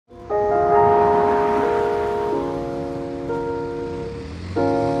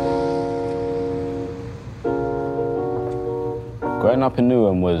Growing up in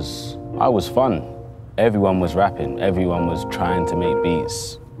Newham was fun. Everyone was rapping, everyone was trying to make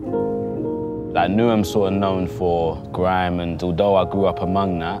beats. Like Newham's sort of known for grime, and although I grew up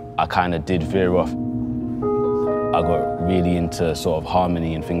among that, I kind of did veer off. I got really into sort of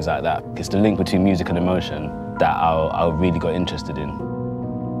harmony and things like that. It's the link between music and emotion that I really got interested in.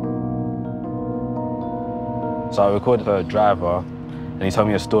 So I recorded a driver, and he told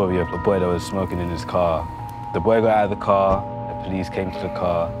me a story of a boy that was smoking in his car. The boy got out of the car, the police came to the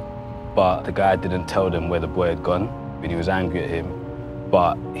car, but the guy didn't tell them where the boy had gone, and he was angry at him.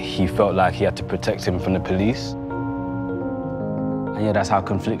 But he felt like he had to protect him from the police. And yeah, that's how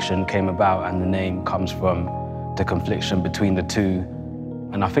Confliction came about, and the name comes from the confliction between the two.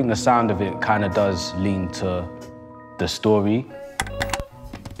 And I think the sound of it kind of does lean to the story.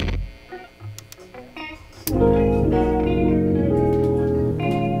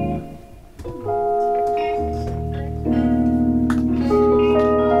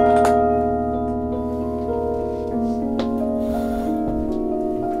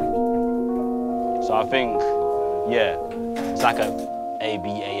 So I think, yeah, it's like a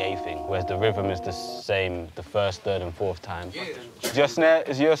ABAA thing, whereas the rhythm is the same the first, third, and fourth time. Yeah.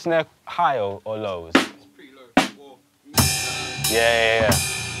 Is your snare high or low? It's pretty low. Yeah.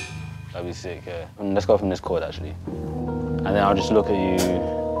 That'd be sick, yeah. And let's go from this chord, actually. And then I'll just look at you.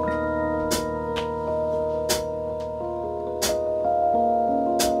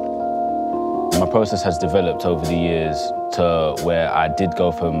 My process has developed over the years to where I did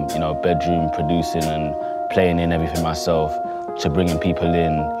go from, bedroom producing and playing in everything myself to bringing people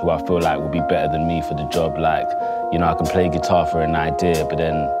in who I feel like will be better than me for the job. Like, I can play guitar for an idea, but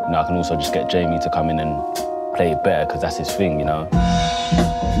then, I can also just get Jamie to come in and play it better because that's his thing,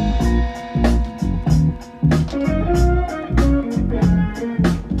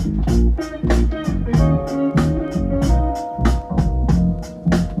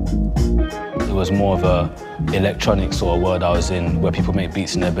 It was more of a electronic sort of world I was in, where people make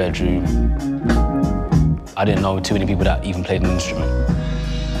beats in their bedroom. I didn't know too many people that even played an instrument.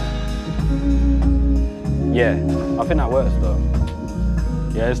 Yeah, I think that works though.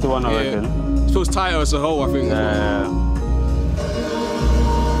 Yeah, it's the one I reckon. It feels tighter as a whole, I think. Yeah.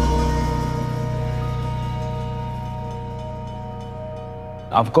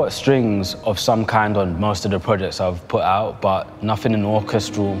 I've got strings of some kind on most of the projects I've put out, but nothing in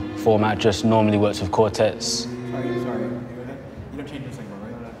orchestral format, just normally works with quartets. Sorry. You don't change your signal,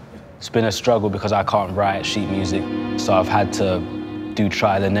 right? It's been a struggle because I can't write sheet music, so I've had to do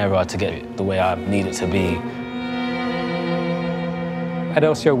trial and error to get it the way I need it to be. At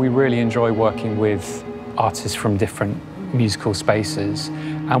LCO, we really enjoy working with artists from different musical spaces,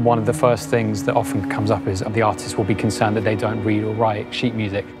 and one of the first things that often comes up is the artist will be concerned that they don't read or write sheet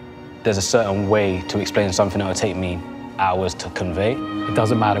music. There's a certain way to explain something that would take me hours to convey. It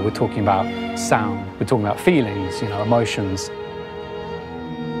doesn't matter, we're talking about sound, we're talking about feelings, emotions.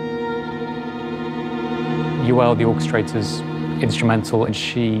 UL, the orchestrator's instrumental, and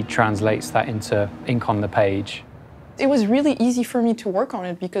she translates that into ink on the page. It was really easy for me to work on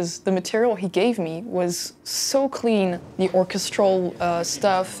it because the material he gave me was so clean. The orchestral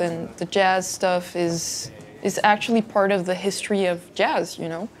stuff and the jazz stuff is actually part of the history of jazz,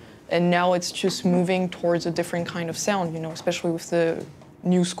 And now it's just moving towards a different kind of sound, especially with the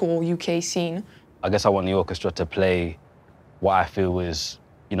new school UK scene. I guess I want the orchestra to play what I feel is,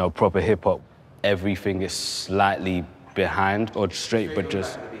 proper hip-hop. Everything is slightly behind or straight, but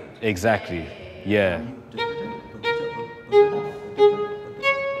just... Exactly, yeah.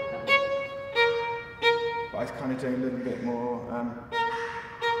 But I was kind of doing a little bit more,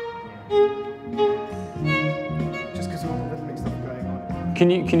 just because all the rhythmic stuff going on.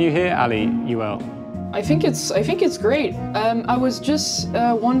 Can you hear Ali, UL? I think it's great. I was just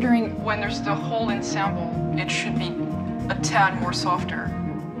wondering when there's the whole ensemble, it should be a tad more softer.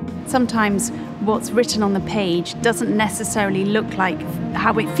 Sometimes what's written on the page doesn't necessarily look like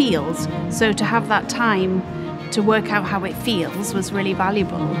how it feels, so to have that time to work out how it feels was really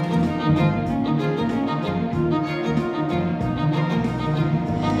valuable.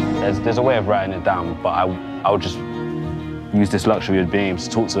 There's a way of writing it down, but I would just use this luxury of being able to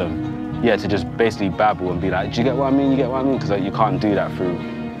talk to them. Yeah, to just basically babble and be like, do you get what I mean? You get what I mean? Because you can't do that through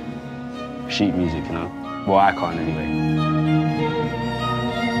sheet music, Well, I can't anyway.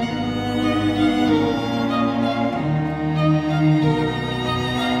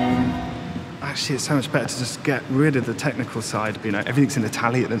 Actually, it's so much better to just get rid of the technical side. Everything's in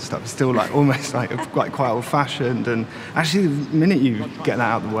Italian and stuff. It's still almost quite old-fashioned. And actually, the minute you get that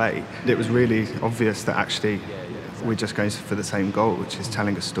out of the way, it was really obvious that actually we're just going for the same goal, which is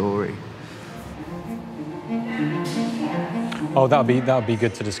telling a story. Oh, that would be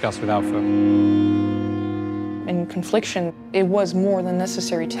good to discuss with Alfa. In Confliction, it was more than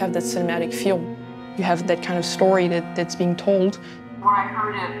necessary to have that cinematic feel. You have that kind of story that's being told. When I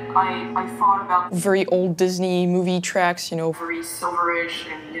heard it, I thought about Very old Disney movie tracks, you know. very silverish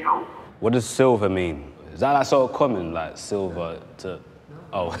and, you know. What does silver mean? Is that like sort of common, like silver to...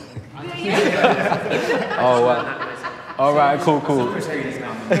 Oh. Oh, all right, cool.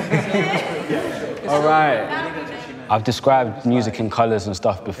 All right. I've described music in colours and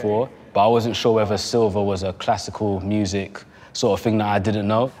stuff before, but I wasn't sure whether silver was a classical music sort of thing that I didn't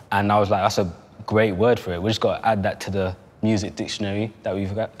know. And I was like, that's a great word for it. We just got to add that to the music dictionary that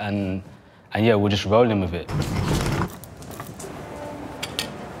we've got, and yeah, we're just rolling with it.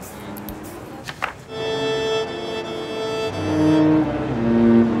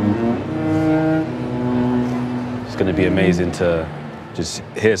 It's going to be amazing to just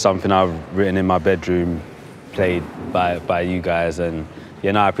hear something I've written in my bedroom played by you guys, and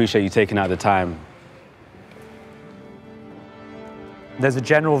yeah, no, I appreciate you taking out the time. There's a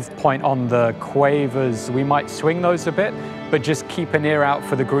general point on the quavers. We might swing those a bit, but just keep an ear out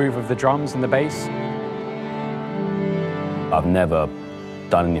for the groove of the drums and the bass. I've never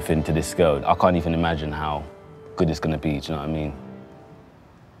done anything to this scale. I can't even imagine how good it's going to be, do you know what I mean?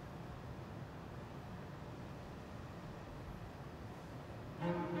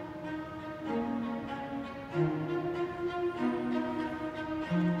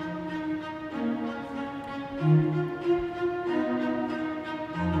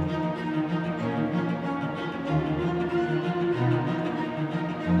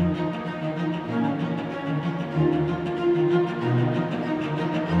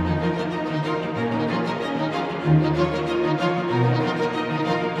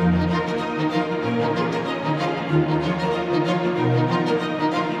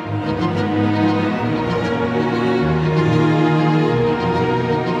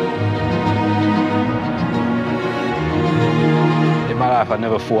 In my life, I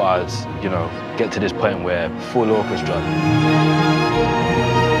never thought I'd, you know, get to this point where full orchestra.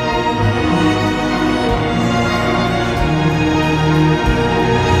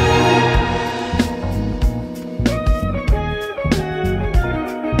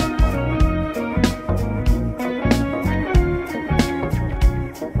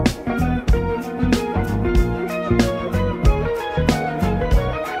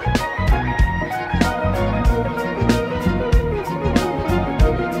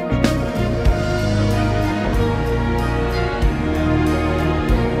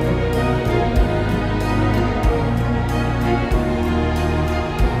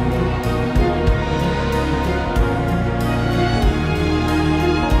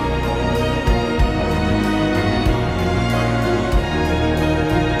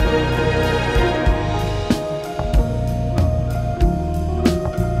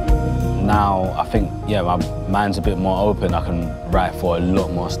 Now, I think, yeah, my mind's a bit more open. I can write for a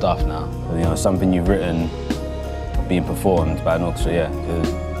lot more stuff now. You know, something you've written being performed by an orchestra, yeah, because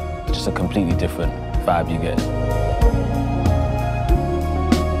it's just a completely different vibe you get.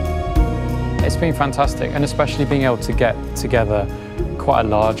 It's been fantastic, and especially being able to get together quite a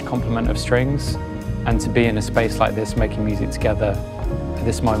large complement of strings and to be in a space like this making music together at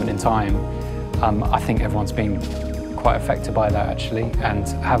this moment in time. I think everyone's been quite affected by that, actually, and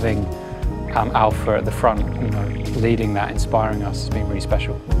having Alfa at the front, you know, leading that, inspiring us, has been really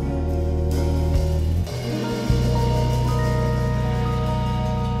special.